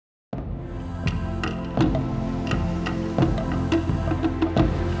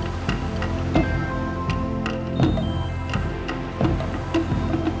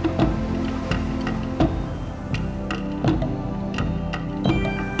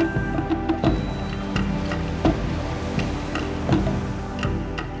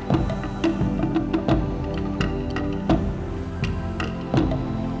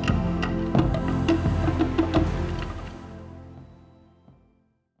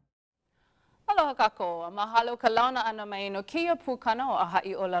Aloha kākou, mahalo ka launa ana mai no kēia pūkana o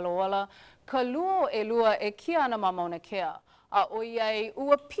ʻāhaʻi o ʻelelo ka lua o ʻelua e kia ana ma Maunakea. A ʻoiai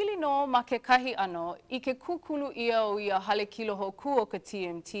ua pili no ma kekahi ʻano I ke kūkulu ia o ia hale kilo hōkū o ka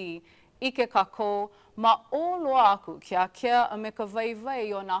TMT, ʻike kākou, ma o loa aku ke ākea a me ka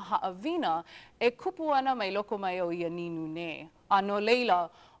waiwai o nā haʻawina e kupu ana mai loko mai o ia nīnūnē. A no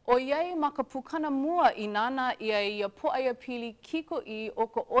leila, ʻoiai ma ka pukana mua I nānā ia pōʻaiapili kikoʻī o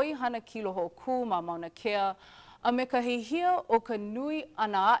ka ʻoihana kilo hōkū ma Maunakea, a me ka hihia o ka nui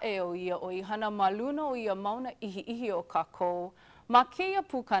ana aʻe o ia ʻoihana ma luna o ia mauna ihi o kākou. Ma kēia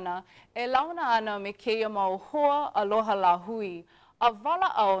pūkana, e launa ana me kēia mau hoa aloha la hui, a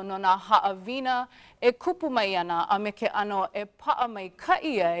walaʻau no nā haʻawina e kupu mai ana a me ke ʻano e paʻa mai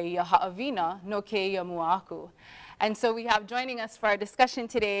kaʻia e ia haʻawina no kēia mua aku. And so we have joining us for our discussion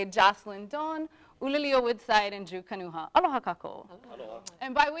today, Jocelyn Dawn, ʻŌlelo Woodside, and Drew Kanuha. Aloha kākou. Aloha.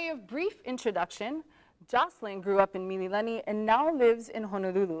 And by way of brief introduction, Jocelyn grew up in Mililani and now lives in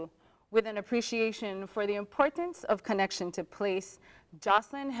Honolulu. With an appreciation for the importance of connection to place,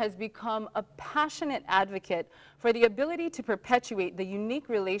 Jocelyn has become a passionate advocate for the ability to perpetuate the unique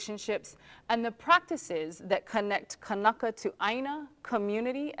relationships and the practices that connect Kanaka to ʻāina,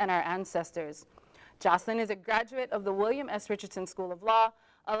 community, and our ancestors. Jocelyn is a graduate of the William S. Richardson School of Law,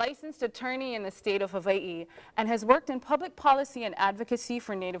 a licensed attorney in the state of Hawaii, and has worked in public policy and advocacy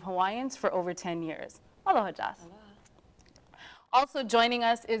for Native Hawaiians for over 10 years. Aloha, Joss. Aloha. Also joining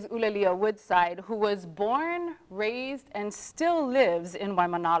us is ʻŌlelo Woodside, who was born, raised, and still lives in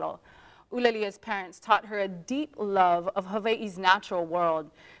Waimanalo. ʻŌlelia's parents taught her a deep love of Hawaii's natural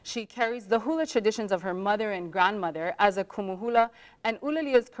world. She carries the hula traditions of her mother and grandmother as a kumuhula, and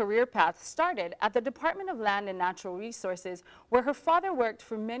ʻŌlelia's career path started at the Department of Land and Natural Resources, where her father worked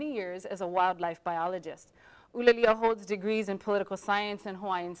for many years as a wildlife biologist. ʻŌlelia holds degrees in political science and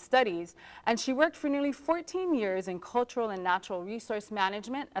Hawaiian studies, and she worked for nearly 14 years in cultural and natural resource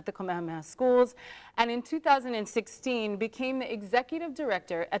management at the Kamehameha Schools, and in 2016 became the executive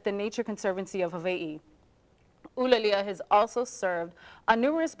director at the Nature Conservancy of Hawaii. ʻŌlelia has also served on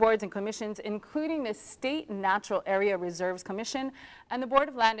numerous boards and commissions, including the State Natural Area Reserves Commission and the Board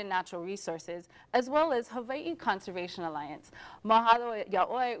of Land and Natural Resources, as well as Hawaii Conservation Alliance. Mahalo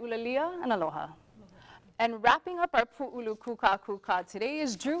yaʻoe ʻŌlelia, and aloha. And wrapping up our pu'ulu kuka today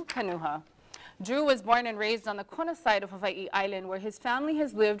is Drew Kanuha. Drew was born and raised on the Kona side of Hawaii Island, where his family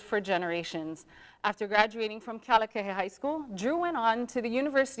has lived for generations. After graduating from Kealakehe High School, Drew went on to the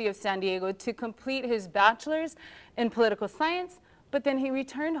University of San Diego to complete his bachelor's in political science, but then he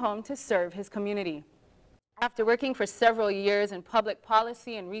returned home to serve his community. After working for several years in public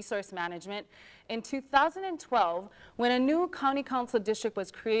policy and resource management, in 2012, when a new county council district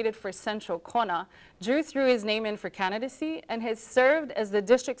was created for Central Kona, Drew threw his name in for candidacy and has served as the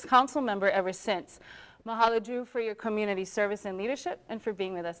district's council member ever since. Mahalo, Drew, for your community service and leadership and for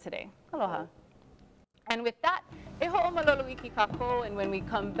being with us today. Aloha. And with that, e hoʻomalolo iki kākou, and when we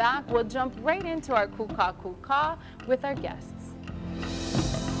come back, we'll jump right into our kuka with our guests.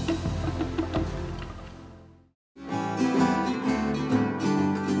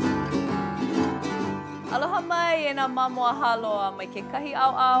 Aloha mai e nā mamua haloa mai kekahi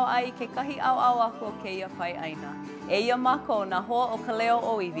ʻaoʻao ai kekahi ʻaoʻao aku o kēia whai ʻaina. Eia mākou nā hoa o ka leo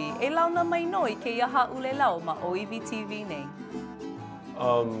ʻōiwi e launa mai no I kēia haʻule lau ma ʻōiwi TV nei.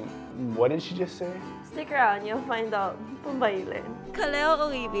 What did she just say? Stick around, you'll find out. Pumbaile. Ka leo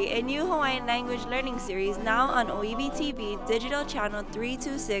ʻōiwi, a new Hawaiian language learning series now on ʻōiwi TV, digital channel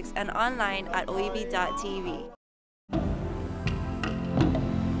 326 and online at ʻōiwi.tv.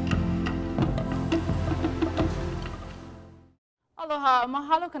 Aloha,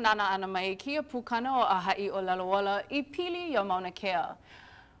 mahalo ka nānā ana mai kia pūkana o ʻāhaʻi o ʻelelo I pili o Maunakea.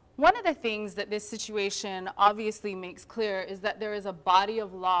 One of the things that this situation obviously makes clear is that there is a body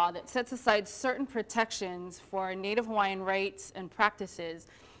of law that sets aside certain protections for Native Hawaiian rights and practices.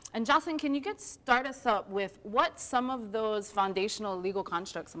 And Jocelyn, can you start us up with what some of those foundational legal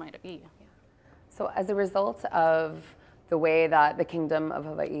constructs might be? So as a result of the way that the Kingdom of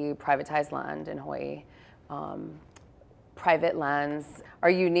Hawaii privatized land in Hawaii, private lands are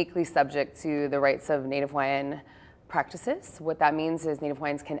uniquely subject to the rights of Native Hawaiian practices. What that means is Native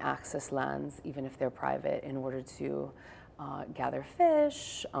Hawaiians can access lands, even if they're private, in order to gather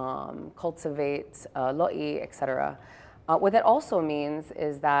fish, cultivate lo'i, etc. What that also means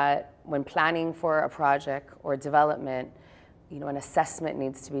is that when planning for a project or development, an assessment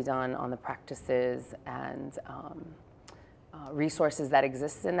needs to be done on the practices and resources that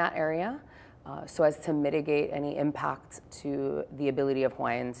exist in that area, so as to mitigate any impact to the ability of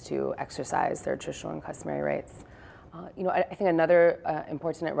Hawaiians to exercise their traditional and customary rights. You know, I think another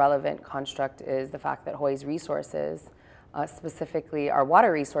important and relevant construct is the fact that Hawaii's resources, specifically our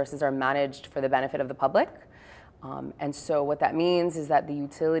water resources, are managed for the benefit of the public. And so what that means is that the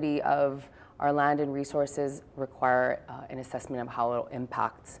utility of our land and resources require an assessment of how it will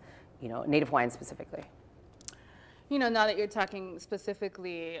impact, you know, Native Hawaiians specifically. You know, now that you're talking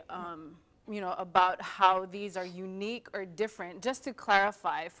specifically, you know, about how these are unique or different, just to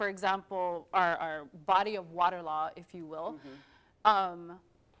clarify, for example, our body of water law, if you will,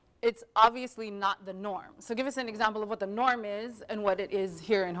 it's obviously not the norm. So give us an example of what the norm is and what it is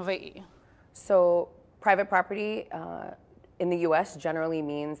here in Hawaii. So private property in the US generally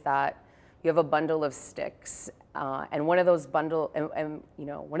means that you have a bundle of sticks, and one of those you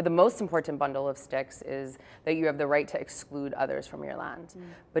know, one of the most important bundle of sticks is that you have the right to exclude others from your land.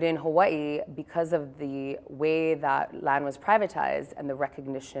 But in Hawaii, because of the way that land was privatized and the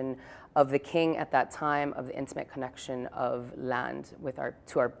recognition of the king at that time of the intimate connection of land with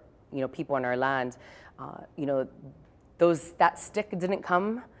to our you know, people on our land, you know, that stick didn't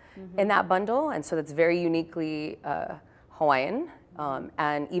come in that bundle, and so that's very uniquely Hawaiian.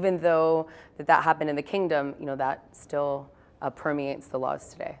 And even though that happened in the kingdom, you know, that still permeates the laws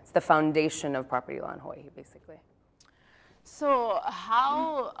today. It's the foundation of property law in Hawaii, basically. So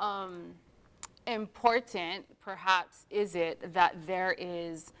how important, perhaps, is it that there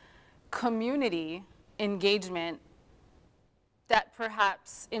is community engagement that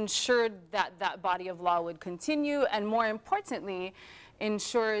perhaps ensured that that body of law would continue, and more importantly,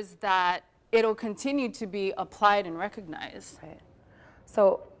 ensures that it'll continue to be applied and recognized? Right.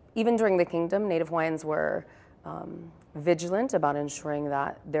 So even during the kingdom, Native Hawaiians were vigilant about ensuring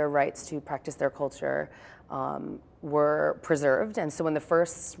that their rights to practice their culture were preserved. And so when the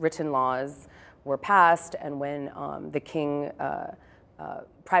first written laws were passed and when the king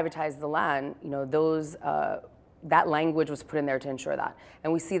privatized the land, you know, that language was put in there to ensure that.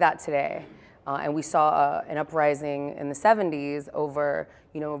 And we see that today. And we saw an uprising in the 70s over,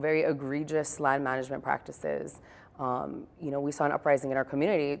 you know, very egregious land management practices. You know, we saw an uprising in our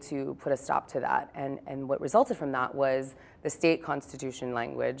community to put a stop to that. And what resulted from that was the state constitution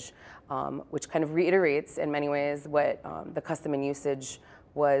language, which kind of reiterates in many ways what the custom and usage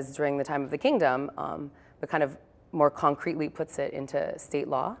was during the time of the kingdom, but kind of more concretely puts it into state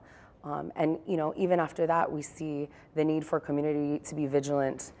law. And, you know, even after that, we see the need for community to be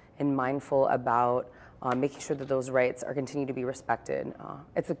vigilant and mindful about making sure that those rights are continue to be respected.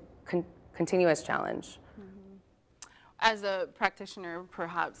 It's a continuous challenge. As a practitioner,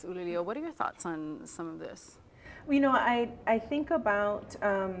 perhaps, ʻŌlelo, what are your thoughts on some of this? Well, you know, I think about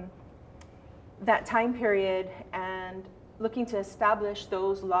that time period and looking to establish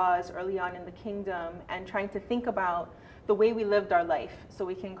those laws early on in the kingdom and trying to think about the way we lived our life. So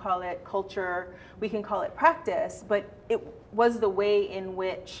we can call it culture, we can call it practice, but it was the way in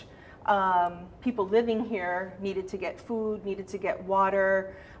which people living here needed to get food, needed to get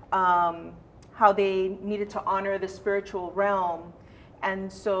water, how they needed to honor the spiritual realm.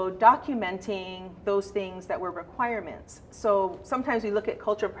 And so documenting those things that were requirements. So sometimes we look at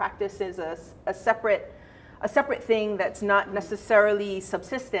culture practice as a separate thing that's not necessarily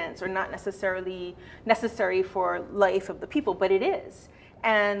subsistence or not necessarily necessary for life of the people, but it is.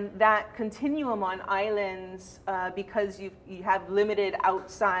 And that continuum on islands, because you have limited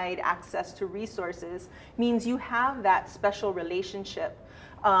outside access to resources, means you have that special relationship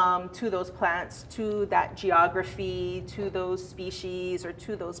to those plants, to that geography, to those species, or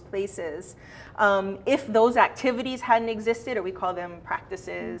to those places. If those activities hadn't existed, or we call them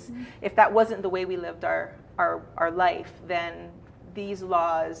practices, if that wasn't the way we lived our life, then these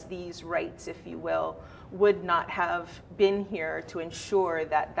laws, these rights, if you will, would not have been here to ensure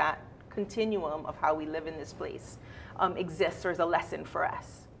that that continuum of how we live in this place exists or is a lesson for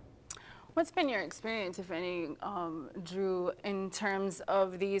us. What's been your experience, if any, Drew, in terms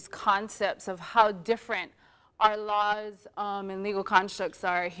of these concepts of how different our laws and legal constructs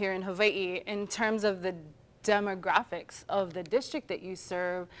are here in Hawaii in terms of the demographics of the district that you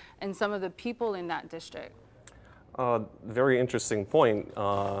serve and some of the people in that district? Very interesting point.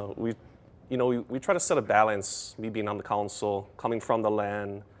 We try to set a balance, me being on the council, coming from the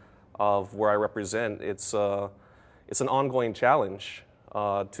land of where I represent. It's an ongoing challenge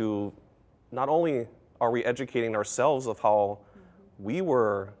to not only are we educating ourselves of how we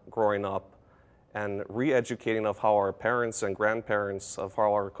were growing up and re-educating of how our parents and grandparents of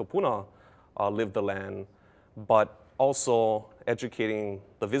how our kupuna lived the land, but also educating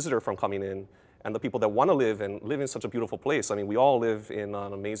the visitor from coming in and the people that want to live in such a beautiful place. I mean, we all live in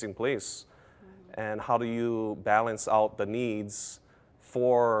an amazing place. And how do you balance out the needs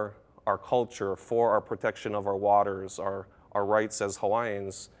for our culture, for our protection of our waters, our rights as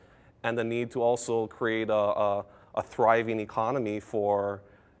Hawaiians, and the need to also create a thriving economy for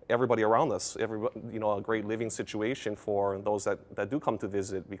everybody around us, you know, a great living situation for those that do come to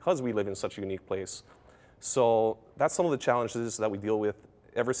visit, because we live in such a unique place. So that's some of the challenges that we deal with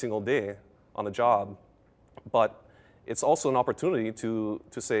every single day on the job. But it's also an opportunity to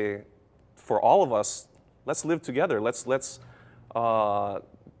say, for all of us, let's live together. Let's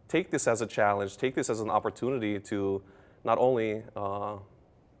take this as a challenge, take this as an opportunity to not only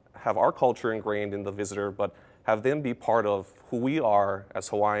have our culture ingrained in the visitor, but have them be part of who we are as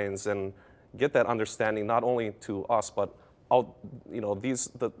Hawaiians, and get that understanding not only to us, but you know,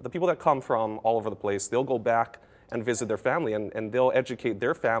 the people that come from all over the place, they'll go back and visit their family, and they'll educate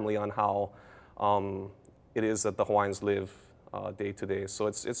their family on how it is that the Hawaiians live day to day. So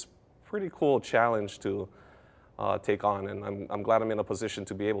it's a pretty cool challenge to take on, and I'm glad I'm in a position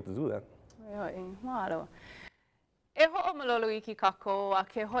to be able to do that. E ho'omalolo I ki kākou a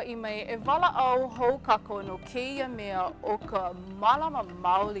ke hoʻi mai e wala au hou kākou no kēia mea o ka malama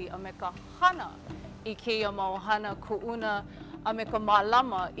maoli a me ka hana I kēia mau hana kuʻuna a me ka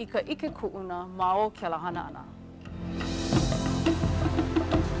malama I ka ʻike kuʻuna ma o ke la hana ana.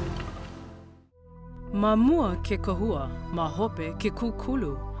 Ma mua ke kahua, ma hope ke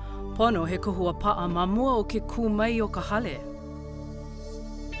kūkulu. Pono he kahua pa'a ma mua o ke kū mai o ka hale.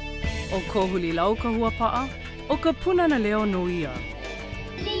 O ko huli lau kahua pa'a, o ka punana leo no ia.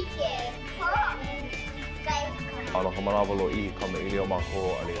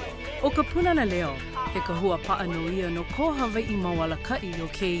 O ka punana leo, he kahua pa'a no ia no ko Hawaii mawalaka'i o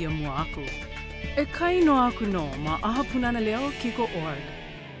kēia mua aku. E kai no aku no ma aha punana leo kikoʻī.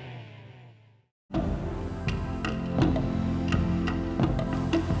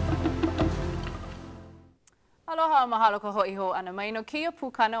 Aloha, mahalo ka hoʻi ho ana mai no kēia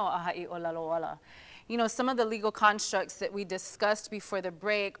pūkana o ʻāhaʻi ʻōlelo wala. You know, some of the legal constructs that we discussed before the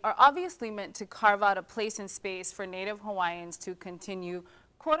break are obviously meant to carve out a place and space for Native Hawaiians to continue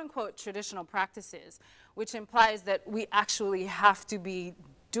quote-unquote traditional practices, which implies that we actually have to be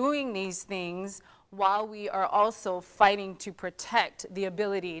doing these things while we are also fighting to protect the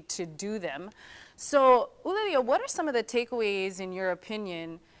ability to do them. So, ʻŌlelo, what are some of the takeaways, in your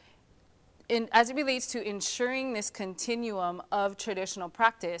opinion, as it relates to ensuring this continuum of traditional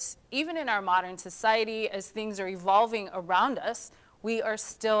practice, even in our modern society, as things are evolving around us, we are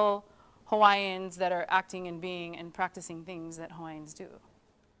still Hawaiians that are acting and being and practicing things that Hawaiians do?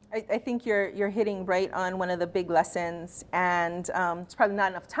 I think you're hitting right on one of the big lessons, and it's probably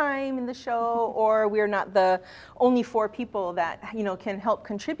not enough time in the show, or we're not the only 4 people that can help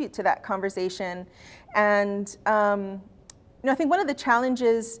contribute to that conversation. And I think one of the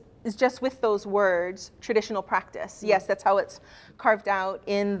challenges is just with those words, traditional practice. Yes, that's how it's carved out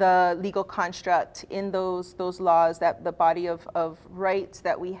in the legal construct, in those laws, that the body of rights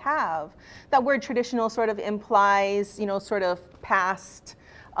that we have. That word traditional sort of implies, sort of past,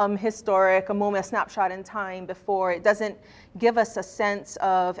 historic, a moment, a snapshot in time before. It doesn't give us a sense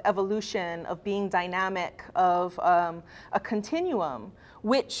of evolution, of being dynamic, of a continuum,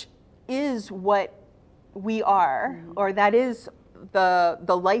 which is what we are, or that is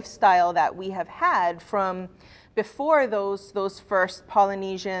the lifestyle that we have had from before those first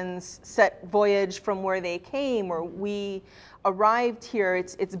Polynesians set voyage from where they came, or we arrived here.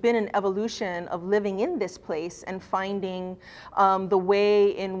 It's been an evolution of living in this place and finding the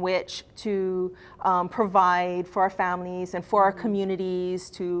way in which to provide for our families and for our communities,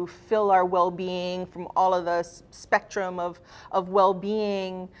 to fill our well-being from all of the spectrum of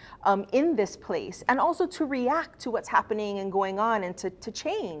well-being in this place, and also to react to what's happening and going on, and to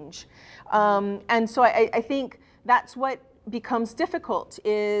change. And so I think that's what becomes difficult,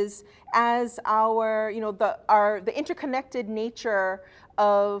 is as our, the interconnected nature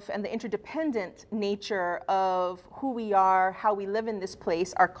of, and the interdependent nature of who we are, how we live in this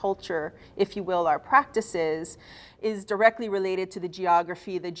place, our culture, if you will, our practices, is directly related to the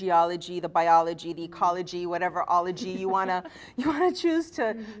geography, the geology, the biology, the ecology, whatever ology you wanna choose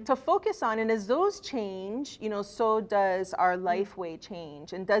to focus on. And as those change, so does our life way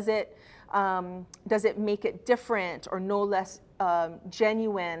change. And does it make it different, or no less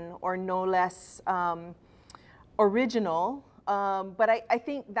genuine, or no less original? But I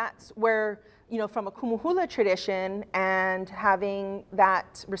think that's where, from a kumuhula tradition, and having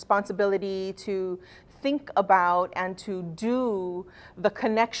that responsibility to think about and to do the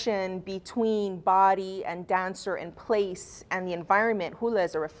connection between body and dancer and place and the environment. Hula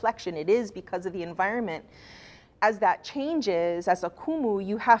is a reflection. It is because of the environment. As that changes, as a kumu,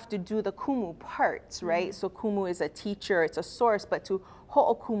 you have to do the kumu parts, right? So kumu is a teacher, it's a source, but to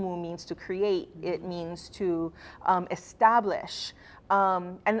hoʻokumu means to create, it means to establish.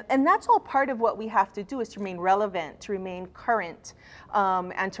 And that's all part of what we have to do, is to remain relevant, to remain current,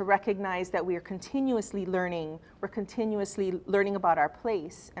 and to recognize that we are continuously learning. We're continuously learning about our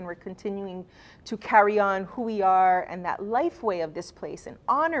place, and we're continuing to carry on who we are and that life way of this place, and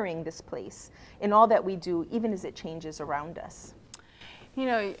honoring this place in all that we do, even as it changes around us. You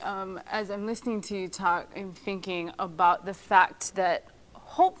know, as I'm listening to you talk, I'm thinking about the fact that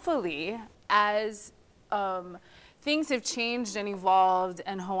hopefully as things have changed and evolved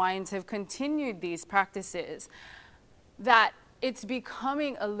and Hawaiians have continued these practices, that it's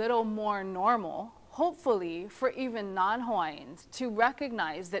becoming a little more normal, hopefully, for even non-Hawaiians to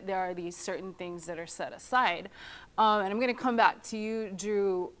recognize that there are these certain things that are set aside. And I'm going to come back to you,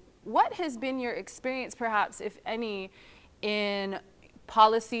 Drew. What has been your experience, perhaps, if any, in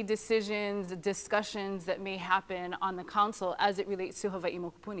policy decisions, discussions that may happen on the council as it relates to Hawaii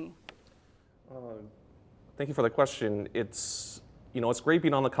Mokupuni? Thank you for the question. It's, you know, it's great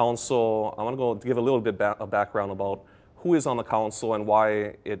being on the council. I want to go give a little bit of background about who is on the council and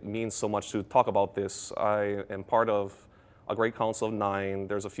why it means so much to talk about this. I am part of a great council of 9.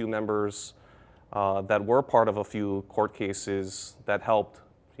 There's a few members that were part of a few court cases that helped,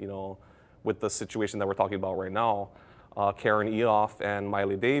 you know, with the situation that we're talking about right now. Karen Eoff and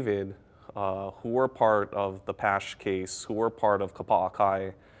Miley David, who were part of the Pash case, who were part of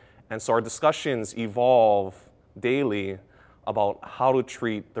Kapa'akai. And so our discussions evolve daily about how to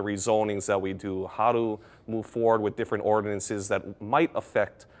treat the rezonings that we do, how to move forward with different ordinances that might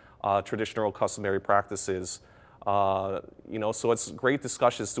affect traditional customary practices. You know, so it's great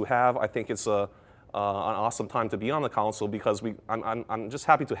discussions to have. I think it's an awesome time to be on the council, because I'm just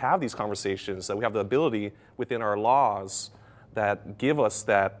happy to have these conversations, that we have the ability within our laws that give us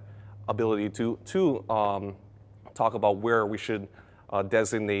that ability to talk about where we should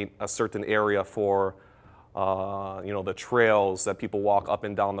designate a certain area for you know, the trails that people walk up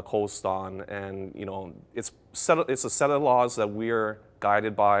and down the coast on. And you know, it's a set of laws that we're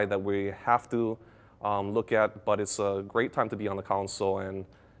guided by, that we have to look at, but it's a great time to be on the council and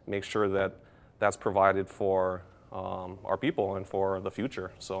make sure that that's provided for our people and for the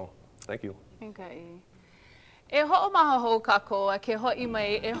future. So thank you. Okay. E hoʻomaha hou kākou a ke hoʻi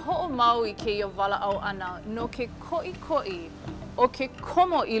mai e hoʻomau I kēia walaʻau ʻana no ke koʻikoʻi o ke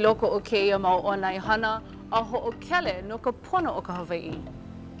komo I loko o kēia mau ʻoihana a hoʻokele no ka pono o ka Hawaii.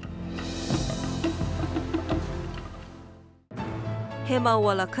 He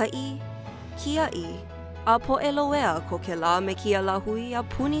maualakaʻi, kiaʻi, a pōʻaiapili ko ke lā me kia lāhui a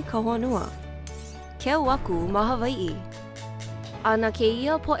puni ka honua. Keu aku ma Hawaii. A na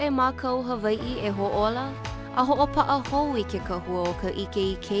kēia poʻe mākau Hawaii e hoʻola, a hoʻopaʻa hou I ke kahua o ka ʻike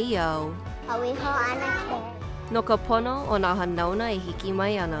I kēia au. Hawi ho ʻana No ka pono o nā hanauna e hiki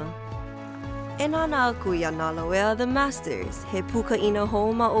mai ana. E nānā aku ia nā loea the Masters, he pukaina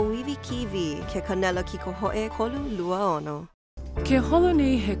hou ma ʻōiwi kiwi ke kanela ki ko hoʻe kolu lua ono. Ke holo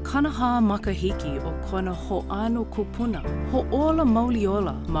nei he kanaha makahiki o kona hoʻano kupuna, hoʻola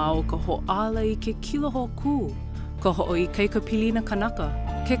mauliola ma o ka hoʻala I ke kilo hōkū, ka hoʻi kēia na kanaka,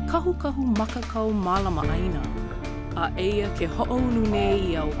 ke kahu makakau mālama ʻaina. A eia ke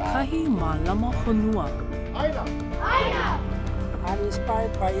hoʻounune I au kahi mālama honua. I'm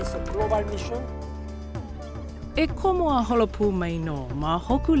inspired by its global mission. E komo a holopū mai no ma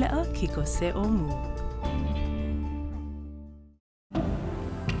hoku leʻa ki ko se o mu.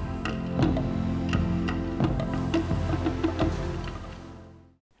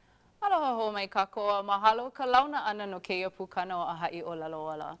 Aloha ho mai kākou, mahalo ka launa ana no kēia pukana o ʻāhaʻi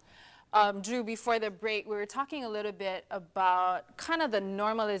ʻōlelo ala. Drew, before the break, we were talking a little bit about kind of the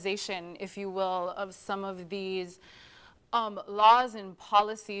normalization, if you will, of some of these laws and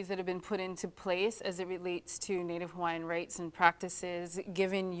policies that have been put into place as it relates to Native Hawaiian rights and practices,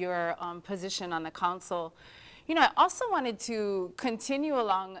 given your position on the council. You know, I also wanted to continue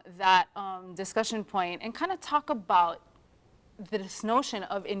along that discussion point and kind of talk about this notion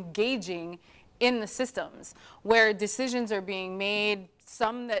of engaging in the systems where decisions are being made,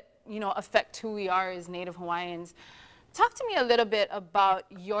 some that you know, affect who we are as Native Hawaiians. Talk to me a little bit about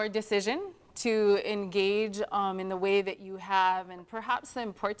your decision to engage in the way that you have, and perhaps the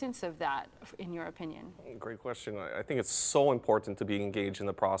importance of that, in your opinion. Great question. I think it's so important to be engaged in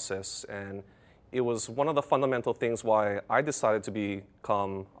the process, and it was one of the fundamental things why I decided to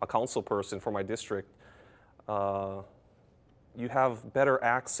become a council person for my district. You have better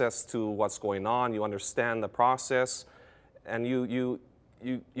access to what's going on, you understand the process, and you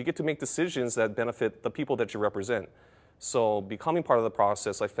get to make decisions that benefit the people that you represent. So becoming part of the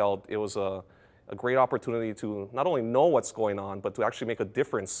process, I felt it was a great opportunity to not only know what's going on, but to actually make a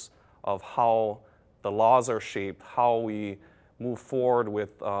difference of how the laws are shaped, how we move forward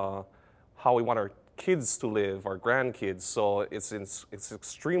with how we want our kids to live, our grandkids. So it's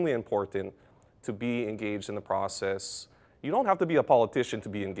extremely important to be engaged in the process. You don't have to be a politician to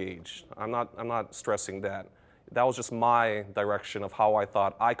be engaged. I'm not stressing that. That was just my direction of how I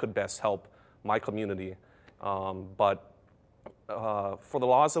thought I could best help my community. But for the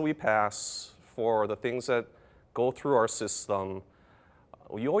laws that we pass, for the things that go through our system,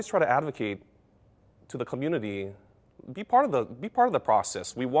 we always try to advocate to the community, be part of the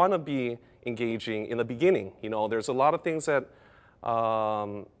process. We want to be engaging in the beginning. You know, there's a lot of things that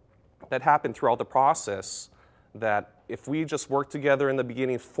that happen throughout the process that if we just work together in the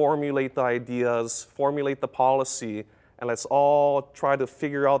beginning, formulate the ideas, formulate the policy, and let's all try to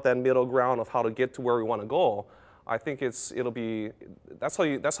figure out that middle ground of how to get to where we want to go, I think that's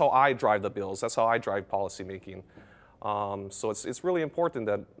how I drive the bills. That's how I drive policy making. So it's really important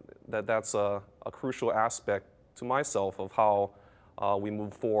that's a crucial aspect to myself of how we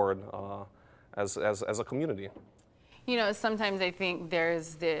move forward as a community. You know, sometimes I think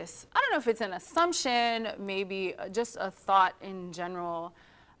there's this, I don't know if it's an assumption, maybe just a thought in general,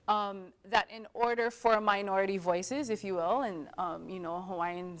 that in order for minority voices, if you will, and you know,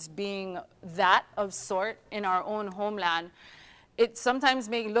 Hawaiians being that of sort in our own homeland, it sometimes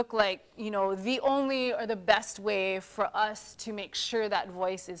may look like, you know, the only or the best way for us to make sure that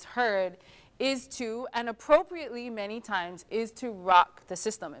voice is heard is to, and appropriately many times, is to rock the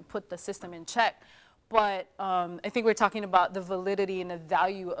system and put the system in check. But I think we're talking about the validity and the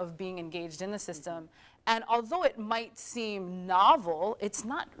value of being engaged in the system. And although it might seem novel, it's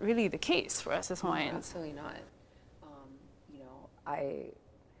not really the case for us as Hawaiians. Absolutely not. You know,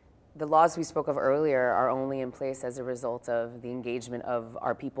 the laws we spoke of earlier are only in place as a result of the engagement of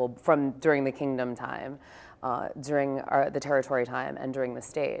our people during the kingdom time, during the territory time, and during the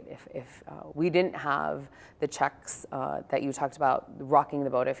state. If we didn't have the checks that you talked about, rocking the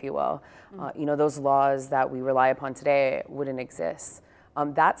boat, if you will, you know, those laws that we rely upon today wouldn't exist.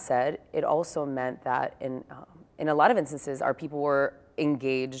 That said, it also meant that in a lot of instances, our people were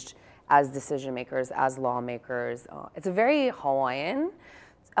engaged as decision makers, as lawmakers. It's a very Hawaiian,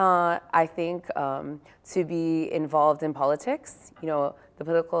 I think, to be involved in politics. You know, the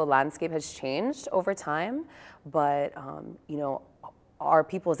political landscape has changed over time, but you know, our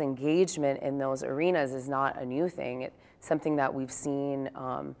people's engagement in those arenas is not a new thing. It's something that we've seen.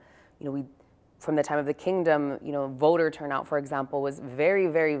 You know, from the time of the kingdom, you know, voter turnout, for example, was very,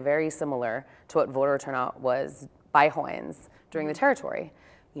 very, very similar to what voter turnout was by Hawaiians during the territory.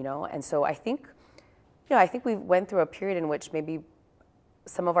 You know, and so I think, you know, I think we went through a period in which maybe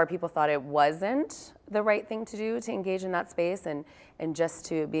some of our people thought it wasn't the right thing to do to engage in that space and just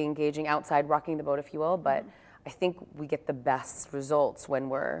to be engaging outside, rocking the boat, if you will. But I think we get the best results when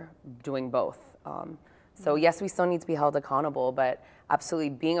we're doing both. So yes, we still need to be held accountable, but absolutely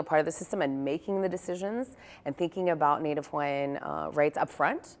being a part of the system and making the decisions and thinking about Native Hawaiian rights up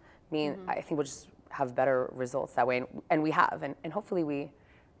front, I think we'll just have better results that way. And we have, and hopefully we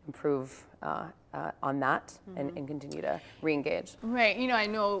improve on that and continue to re-engage. Right, you know, I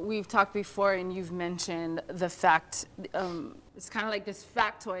know we've talked before and you've mentioned the fact, it's kind of like this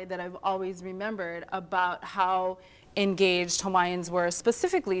factoid that I've always remembered about how engaged Hawaiians were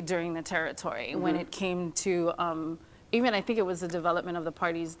specifically during the territory when it came to, even I think it was the development of the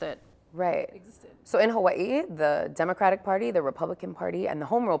parties that existed. So in Hawaii, the Democratic Party, the Republican Party, and the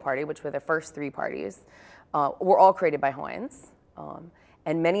Home Rule Party, which were the first three parties, were all created by Hawaiians.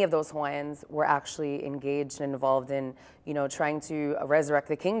 And many of those Hawaiians were actually engaged and involved in, you know, trying to resurrect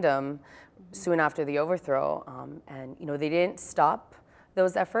the kingdom soon after the overthrow. And, you know, they didn't stop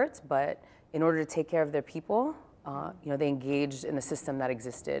those efforts, but in order to take care of their people, you know, they engaged in the system that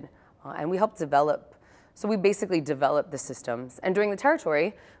existed. And we helped develop, so we basically developed the systems. And during the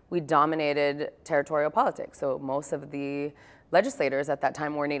territory, we dominated territorial politics. So most of the legislators at that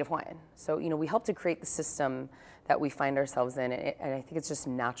time were Native Hawaiian. So, you know, we helped to create the system that we find ourselves in, and I think it's just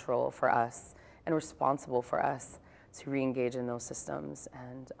natural for us and responsible for us to re-engage in those systems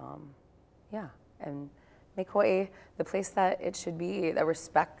and, yeah, and make Hawaii the place that it should be, that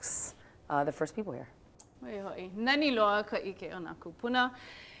respects the first people here. Nani loa ka ʻike o nā kupuna.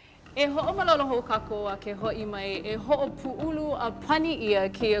 E hoʻomalolo hou kākou a ke hoʻi mai, e hoʻopuʻulu a pani ia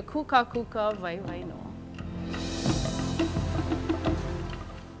kēia kuka waiwai no.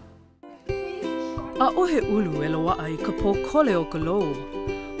 ʻAʻohe ulu e loaʻa I ka pōkole o ka lou.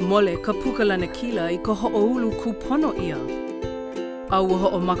 Mole ka pukalana kila I ka hoʻoulu kūpono ia. A ua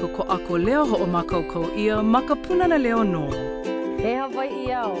hoʻomaka ko ako leo hoʻomaka ko ia ma ka punana leo no. He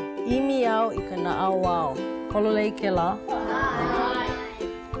Hawaii au, imi au I ka na'au au. Kololei ke la.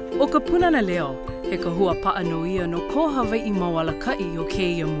 O ka punana leo, he ka hua pa'anoia no ko Hawaii mawalaka'i o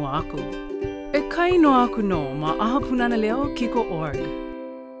kēia mua aku. E kai no aku no ma aha punana leo kiko.org.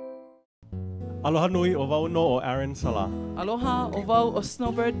 Aloha nui o wau no o Aaron Salah. Aloha o wau o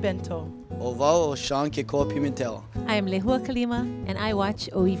Snowbird Bento. O wau o Sean Kekoa Pimentel. I am Lehua Kalima and I watch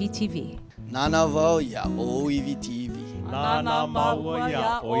ʻOiwi TV. Nānā wau ya ʻOiwi TV. Nānā maua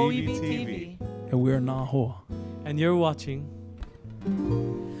ya ʻOiwi TV. And we're Nāhoa. And you're watching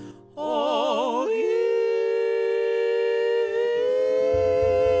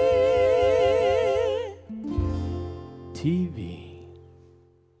TV.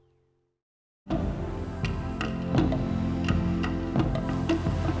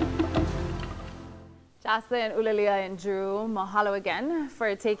 Jocelyn, Ulalia, and Drew, mahalo again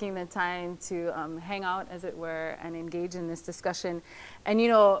for taking the time to hang out, as it were, and engage in this discussion. And you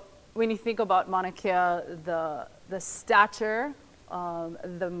know, when you think about Maunakea, the stature,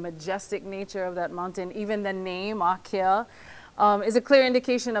 the majestic nature of that mountain, even the name ākea, is a clear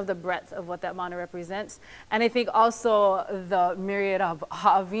indication of the breadth of what that mountain represents. And I think also the myriad of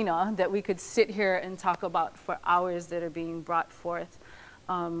haʻawina that we could sit here and talk about for hours that are being brought forth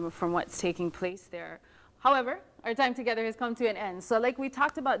from what's taking place there. However, our time together has come to an end. So like we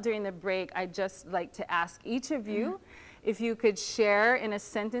talked about during the break, I'd just like to ask each of you if you could share in a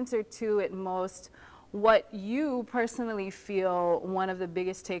sentence or two at most what you personally feel one of the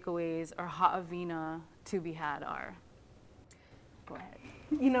biggest takeaways or haʻawina to be had are. Go ahead.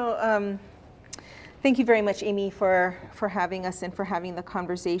 You know, thank you very much, Amy, for having us and for having the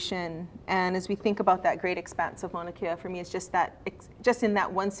conversation. And as we think about that great expanse of Mauna Kea, for me, it's just that, just in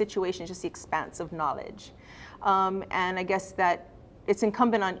that one situation, just the expanse of knowledge. And I guess that it's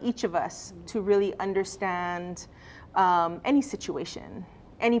incumbent on each of us to really understand any situation,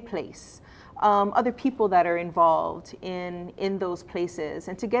 any place, other people that are involved in those places,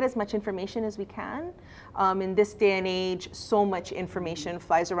 and to get as much information as we can. In this day and age, so much information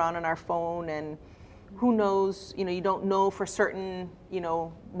flies around on our phone, and who knows, you know, you don't know for certain, you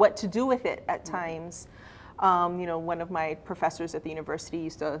know, what to do with it at times. You know, one of my professors at the university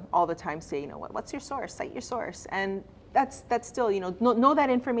used to all the time say, you know, what's your source? Cite your source. And that's still, you know that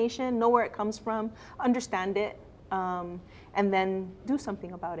information, know where it comes from, understand it, and then do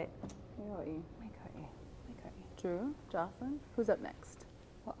something about it. Drew, Jocelyn, who's up next?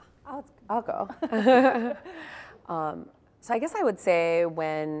 Well, I'll go. So I guess I would say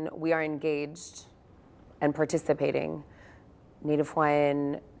when we are engaged and participating, Native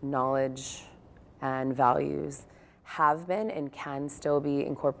Hawaiian knowledge and values have been and can still be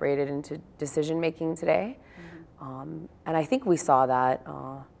incorporated into decision making today. And I think we saw that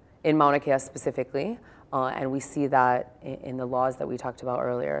in Mauna Kea specifically, and we see that in the laws that we talked about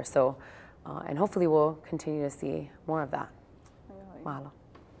earlier. So, and hopefully we'll continue to see more of that. Mahalo.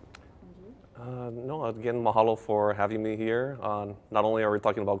 No, again, mahalo for having me here. Not only are we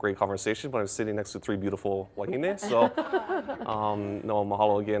talking about great conversation, but I'm sitting next to three beautiful wahine. So, no,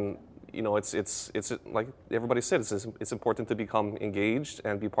 mahalo again. You know, it's like everybody said, it's important to become engaged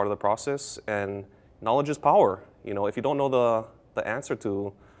and be part of the process. And knowledge is power. You know, if you don't know the answer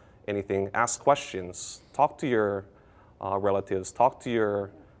to anything, ask questions. Talk to your relatives. Talk to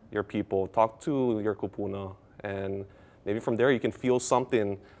your people. Talk to your kupuna, and maybe from there you can feel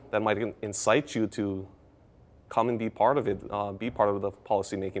something that might incite you to come and be part of it, be part of the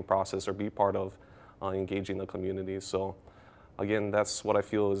policy-making process, or be part of engaging the community. So again, that's what I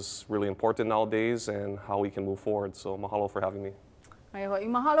feel is really important nowadays and how we can move forward. So mahalo for having me.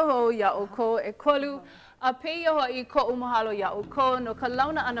 Mahalo ho ya o ko e kolu. A peia hoʻi koʻu mahalo ya o ko no ka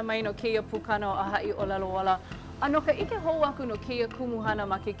launa ana mai no kēia pukana o ʻāhaʻi ʻōlelo wala. Ano ka ike hou aku no kēia kumuhana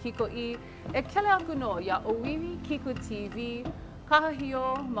ma ke kikoʻī, e kele aku no ya ʻōiwi kiku TV,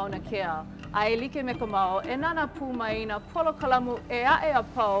 kahahio Maunakea. Ai like me ka mau, e nana pū mai na polo kalamu e aʻe a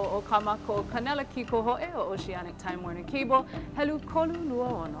pau o ka mako kanela kiko hoʻe o Oceanic Time Warner Cable, helu kolu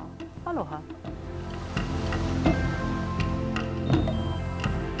lua ono. Aloha.